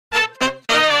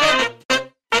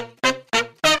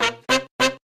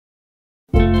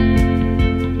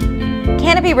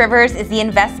Canopy Rivers is the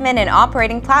investment and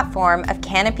operating platform of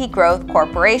Canopy Growth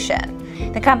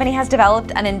Corporation. The company has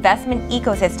developed an investment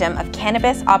ecosystem of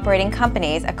cannabis operating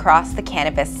companies across the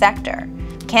cannabis sector.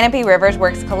 Canopy Rivers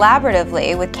works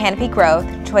collaboratively with Canopy Growth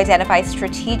to identify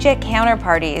strategic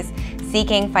counterparties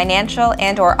seeking financial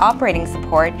and/or operating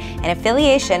support and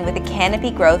affiliation with the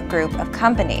Canopy Growth group of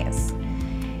companies.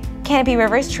 Canopy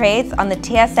Rivers trades on the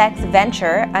TSX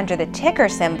Venture under the ticker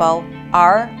symbol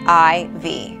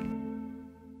RIV.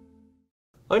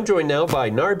 I'm joined now by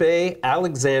Narbe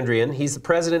Alexandrian. He's the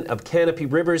president of Canopy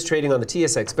Rivers, trading on the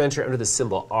TSX Venture under the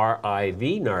symbol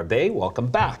RIV. Narbe, welcome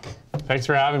back. Thanks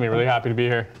for having me. Really happy to be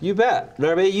here. You bet.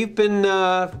 Narbe, you've been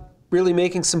really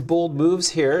making some bold moves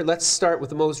here. Let's start with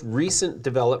the most recent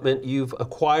development. You've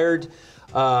acquired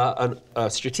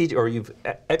you've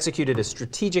executed a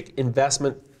strategic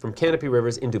investment from Canopy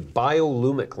Rivers into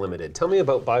BioLumic Ltd. Tell me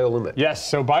about BioLumic. Yes,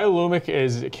 so BioLumic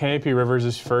is Canopy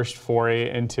Rivers' first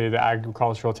foray into the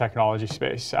agricultural technology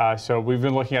space. So we've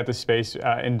been looking at this space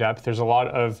in depth. There's a lot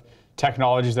of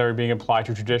technologies that are being applied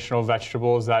to traditional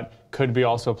vegetables that could be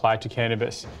also applied to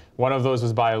cannabis. One of those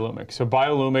was BioLumic. So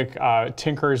BioLumic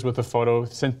tinkers with the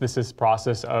photosynthesis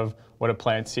process of what a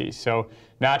plant sees. So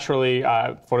naturally,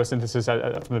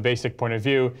 photosynthesis from the basic point of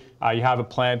view, you have a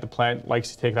plant, the plant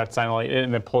likes to take that sunlight in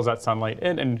and then pulls that sunlight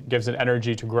in and gives it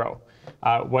energy to grow.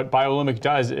 What BioLumic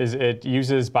does is it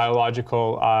uses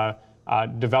biological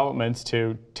developments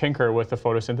to tinker with the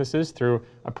photosynthesis through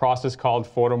a process called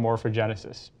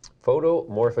photomorphogenesis.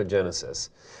 Photomorphogenesis.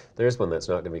 There's one that's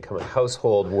not going to become a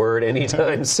household word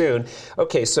anytime soon.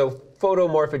 Okay, so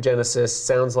photomorphogenesis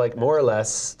sounds like more or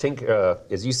less,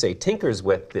 as you say, tinkers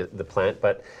with the plant,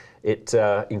 but it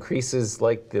increases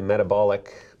like the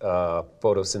metabolic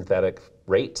photosynthetic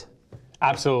rate.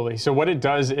 Absolutely. So what it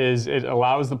does is it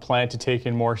allows the plant to take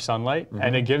in more sunlight,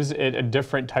 and it gives it a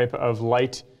different type of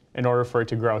light in order for it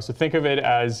to grow. So think of it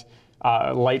as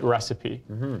light recipe.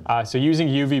 So using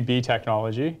UVB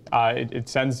technology, it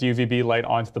sends UVB light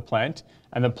onto the plant,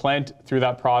 and the plant through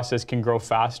that process can grow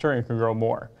faster and can grow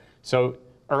more. So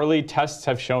early tests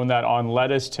have shown that on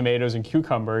lettuce, tomatoes, and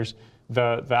cucumbers,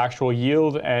 the actual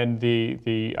yield and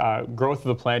the growth of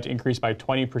the plant increased by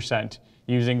 20%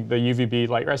 using the UVB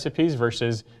light recipes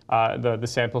versus the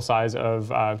sample size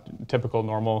of typical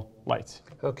normal lights.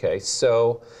 Okay,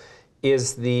 so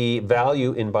is the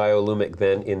value in BioLumic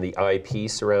then in the IP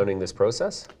surrounding this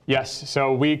process? Yes,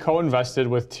 so we co-invested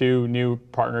with two new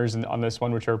partners on this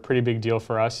one, which are a pretty big deal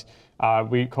for us.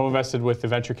 We co-invested with the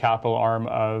venture capital arm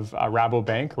of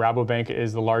Rabobank. Rabobank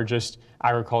is the largest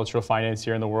agricultural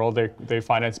financier in the world. They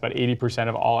finance about 80%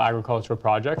 of all agricultural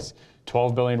projects,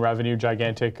 12 billion revenue,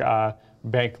 gigantic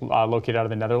bank located out of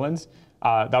the Netherlands.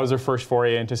 That was our first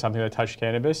foray into something that touched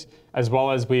cannabis, as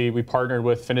well as we partnered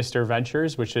with Finister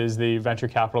Ventures, which is the venture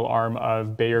capital arm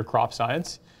of Bayer Crop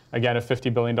Science. Again, a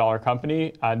 $50 billion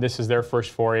company. This is their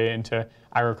first foray into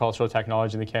agricultural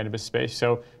technology in the cannabis space.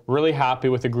 So really happy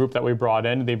with the group that we brought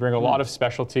in. They bring a lot of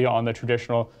specialty on the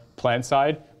traditional plant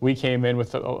side. We came in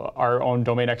with our own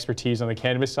domain expertise on the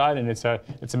cannabis side, and it's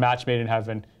a match made in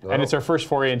heaven. Wow. And it's our first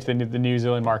foray into the New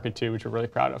Zealand market too, which we're really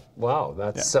proud of. Wow,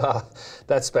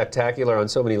 that's spectacular on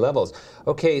so many levels.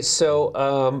 Okay,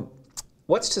 so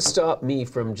what's to stop me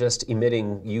from just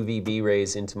emitting UVB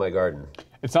rays into my garden?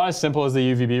 It's not as simple as the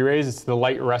UVB rays. It's the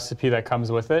light recipe that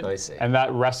comes with it. I see. And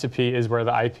that recipe is where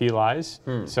the IP lies.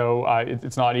 So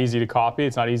it's not easy to copy.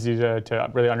 It's not easy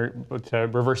to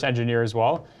reverse engineer as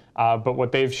well. But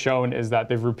what they've shown is that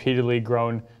they've repeatedly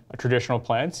grown traditional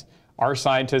plants. Our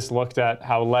scientists looked at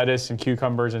how lettuce and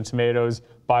cucumbers and tomatoes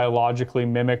biologically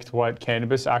mimicked what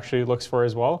cannabis actually looks for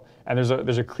as well. And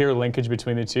there's a clear linkage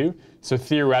between the two. So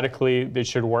theoretically, it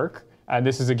should work. And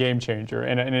this is a game changer.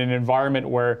 In an environment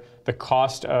where the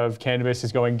cost of cannabis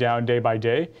is going down day by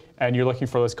day, and you're looking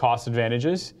for those cost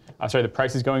advantages, the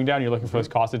price is going down, you're looking for those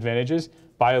cost advantages,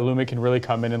 BioLumic can really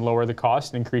come in and lower the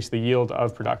cost and increase the yield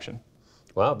of production.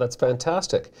 Wow, that's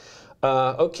fantastic.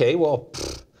 Okay, well,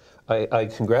 I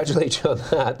congratulate you on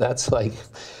that. That's like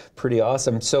pretty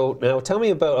awesome. So now tell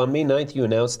me about, on May 9th, you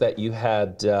announced that you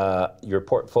had your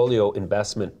portfolio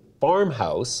investment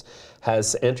PharmHouse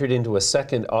has entered into a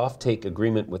second offtake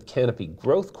agreement with Canopy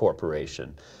Growth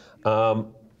Corporation.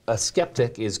 A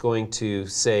skeptic is going to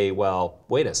say, well,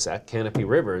 wait a sec, Canopy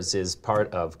Rivers is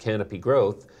part of Canopy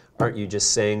Growth. Aren't you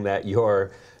just saying that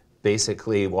you're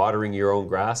basically watering your own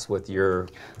grass with your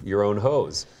own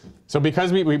hose. So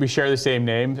because we share the same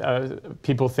name,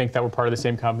 people think that we're part of the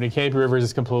same company. Canopy Rivers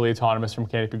is completely autonomous from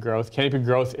Canopy Growth. Canopy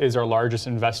Growth is our largest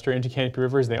investor into Canopy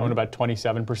Rivers. They own about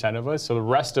 27% of us. So the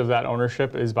rest of that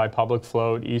ownership is by public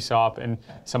float, ESOP, and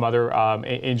some other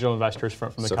angel investors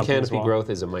from the company Canopy as well. Growth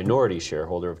is a minority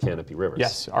shareholder of Canopy Rivers.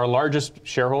 Yes, our largest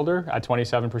shareholder at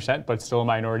 27%, but still a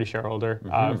minority shareholder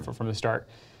from the start.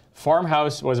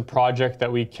 PharmHouse was a project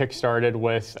that we kickstarted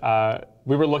with,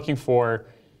 we were looking for,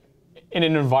 in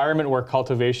an environment where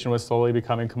cultivation was slowly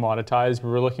becoming commoditized, we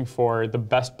were looking for the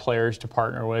best players to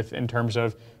partner with in terms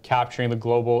of capturing the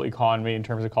global economy in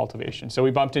terms of cultivation. So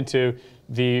we bumped into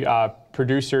the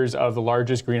producers of the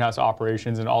largest greenhouse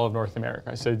operations in all of North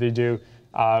America. So they do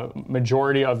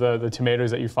majority of the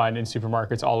tomatoes that you find in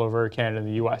supermarkets all over Canada and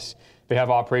the US. They have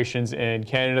operations in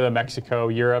Canada, Mexico,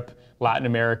 Europe, Latin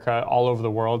America, all over the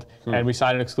world, and we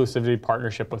signed an exclusivity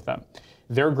partnership with them.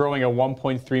 They're growing a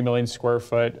 1.3 million square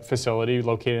foot facility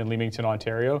located in Leamington,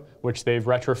 Ontario, which they've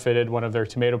retrofitted one of their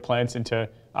tomato plants into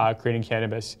creating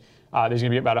cannabis. There's going to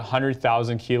be about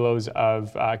 100,000 kilos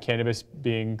of cannabis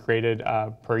being created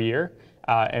per year.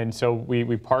 And so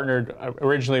we partnered,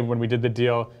 originally when we did the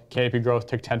deal, Canopy Growth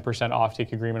took 10%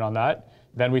 offtake agreement on that.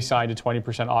 Then we signed a 20%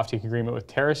 offtake agreement with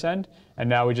TerraSend, and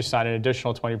now we just signed an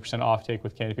additional 20% offtake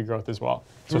with Canopy Growth as well.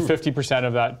 So 50%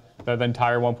 of the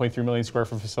entire 1.3 million square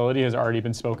foot facility has already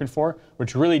been spoken for,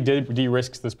 which really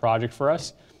de-risks this project for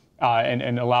us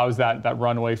and allows that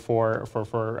runway for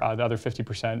the other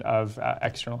 50% of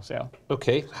external sale.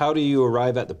 Okay, how do you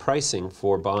arrive at the pricing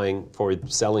for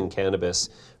selling cannabis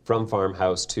from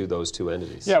PharmHouse to those two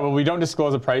entities? Yeah, well, we don't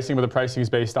disclose the pricing, but the pricing is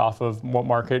based off of what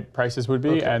market prices would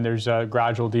be, and there's a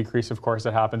gradual decrease, of course,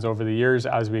 that happens over the years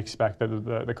as we expect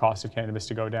the cost of cannabis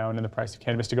to go down and the price of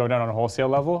cannabis to go down on a wholesale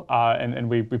level, and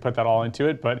we put that all into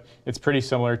it, but it's pretty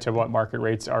similar to what market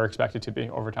rates are expected to be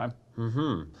over time.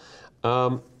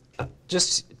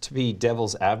 Just to be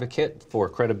devil's advocate for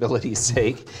credibility's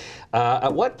sake,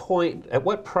 at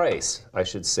what price, I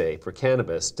should say, for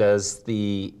cannabis does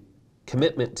the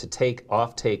commitment to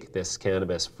offtake this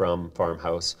cannabis from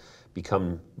PharmHouse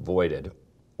become voided,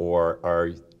 or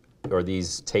are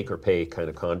these take or pay kind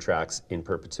of contracts in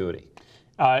perpetuity?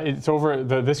 It's over.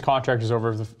 This contract is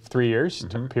over 3 years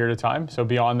period of time. So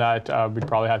beyond that, we'd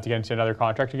probably have to get into another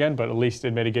contract again. But at least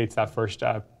it mitigates that first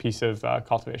piece of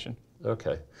cultivation.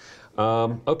 Okay.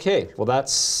 Okay. Well,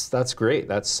 that's great.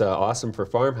 That's awesome for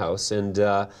PharmHouse. And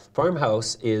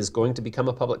PharmHouse is going to become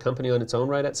a public company on its own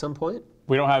right at some point?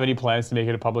 We don't have any plans to make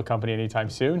it a public company anytime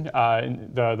soon.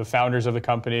 The founders of the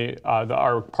company,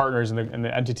 our partners in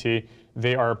the entity,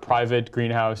 they are private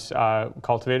greenhouse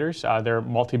cultivators. They're a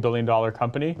multi-billion-dollar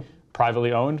company,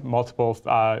 privately owned, multiple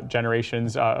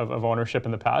generations of ownership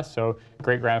in the past. So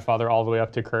great-grandfather all the way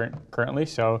up to currently.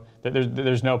 So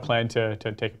there's no plan to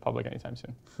take it public anytime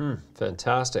soon.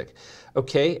 Fantastic.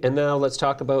 Okay, and now let's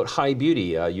talk about High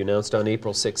Beauty. You announced on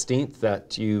April 16th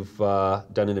that you've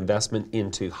done an investment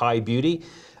into High Beauty,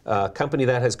 a company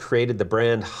that has created the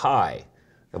brand High.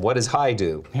 And what does High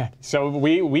do? Yeah, so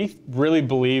we really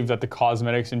believe that the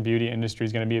cosmetics and beauty industry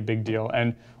is going to be a big deal.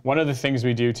 And one of the things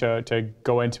we do to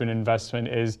go into an investment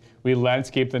is we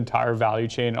landscape the entire value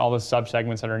chain, all the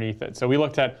subsegments underneath it. So we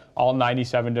looked at all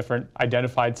 97 different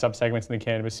identified subsegments in the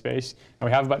cannabis space, and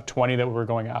we have about 20 that we're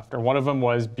going after. One of them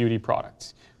was beauty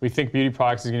products. We think beauty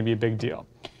products is going to be a big deal.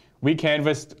 We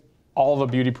canvassed all the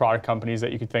beauty product companies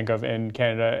that you could think of in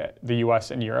Canada, the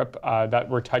US, and Europe that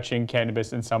were touching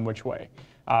cannabis in some which way.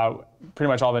 Pretty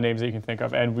much all the names that you can think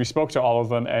of. And we spoke to all of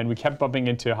them, and we kept bumping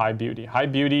into High Beauty. High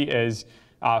Beauty is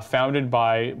founded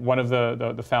by one of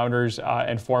the founders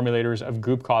and formulators of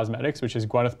Goop Cosmetics, which is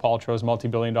Gwyneth Paltrow's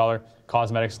multi-billion-dollar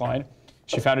cosmetics line.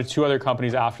 She founded 2 other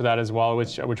companies after that as well,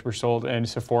 which were sold in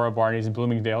Sephora, Barney's, and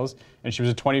Bloomingdale's. And she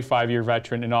was a 25-year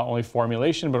veteran in not only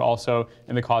formulation, but also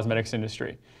in the cosmetics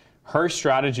industry. Her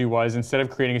strategy was, instead of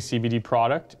creating a CBD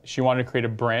product, she wanted to create a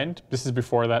brand. This is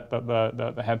before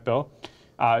the hemp bill.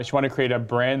 She wanted to create a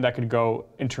brand that could go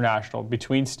international,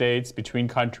 between states, between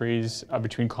countries,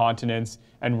 between continents,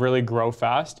 and really grow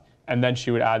fast. And then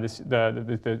she would add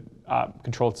the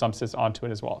controlled substance onto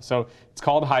it as well. So it's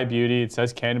called High Beauty. It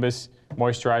says cannabis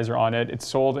moisturizer on it. It's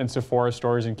sold in Sephora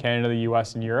stores in Canada, the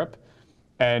US, and Europe.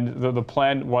 And the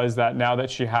plan was that now that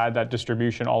she had that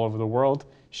distribution all over the world,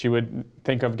 she would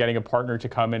think of getting a partner to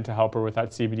come in to help her with that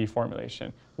CBD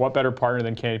formulation. What better partner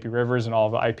than Canopy Rivers and all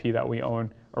the IP that we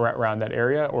own around that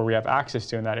area, or we have access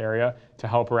to in that area, to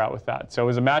help her out with that. So it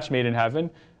was a match made in heaven.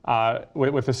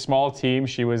 With a small team,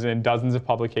 she was in dozens of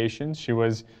publications. She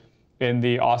was in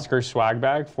the Oscar swag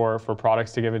bag for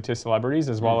products to give it to celebrities,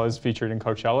 as well as featured in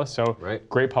Coachella. So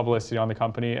great publicity on the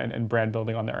company and brand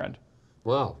building on their end.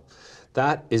 Wow.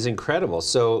 That is incredible.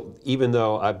 So even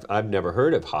though I've never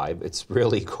heard of Hive, it's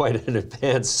really quite an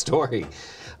advanced story.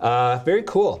 Very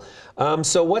cool.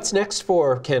 So what's next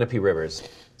for Canopy Rivers?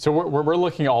 So we're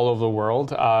looking all over the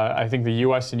world. I think the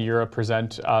U.S. and Europe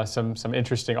present some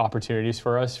interesting opportunities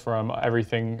for us, from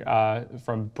everything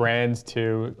from brands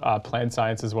to plant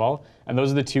science as well. And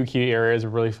those are the two key areas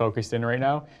we're really focused in right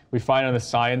now. We find on the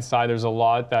science side, there's a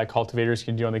lot that cultivators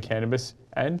can do on the cannabis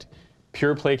end.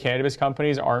 Pure play cannabis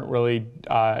companies aren't really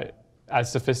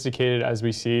as sophisticated as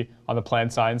we see on the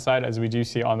plant science side as we do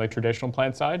see on the traditional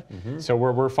plant side. So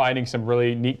we're finding some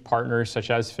really neat partners such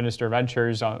as Finister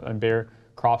Ventures on Bayer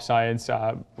Crop Science,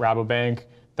 Rabobank,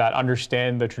 that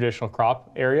understand the traditional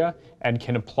crop area and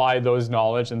can apply those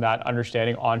knowledge and that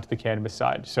understanding onto the cannabis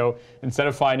side. So instead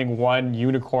of finding one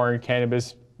unicorn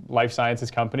cannabis life sciences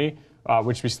company,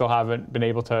 which we still haven't been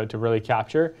able to really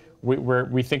capture,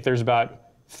 we think there's about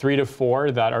 3 to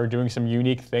 4 that are doing some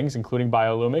unique things, including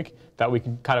BioLumic, that we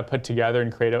can kind of put together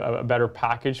and create a better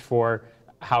package for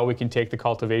how we can take the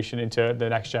cultivation into the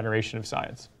next generation of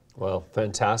science. Well,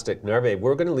 fantastic. Narbe,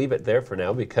 we're going to leave it there for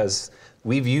now because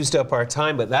we've used up our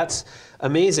time, but that's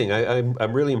amazing.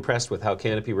 I'm really impressed with how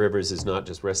Canopy Rivers is not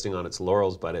just resting on its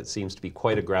laurels, but it seems to be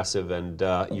quite aggressive, and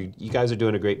you guys are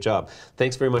doing a great job.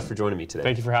 Thanks very much for joining me today.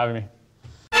 Thank you for having me.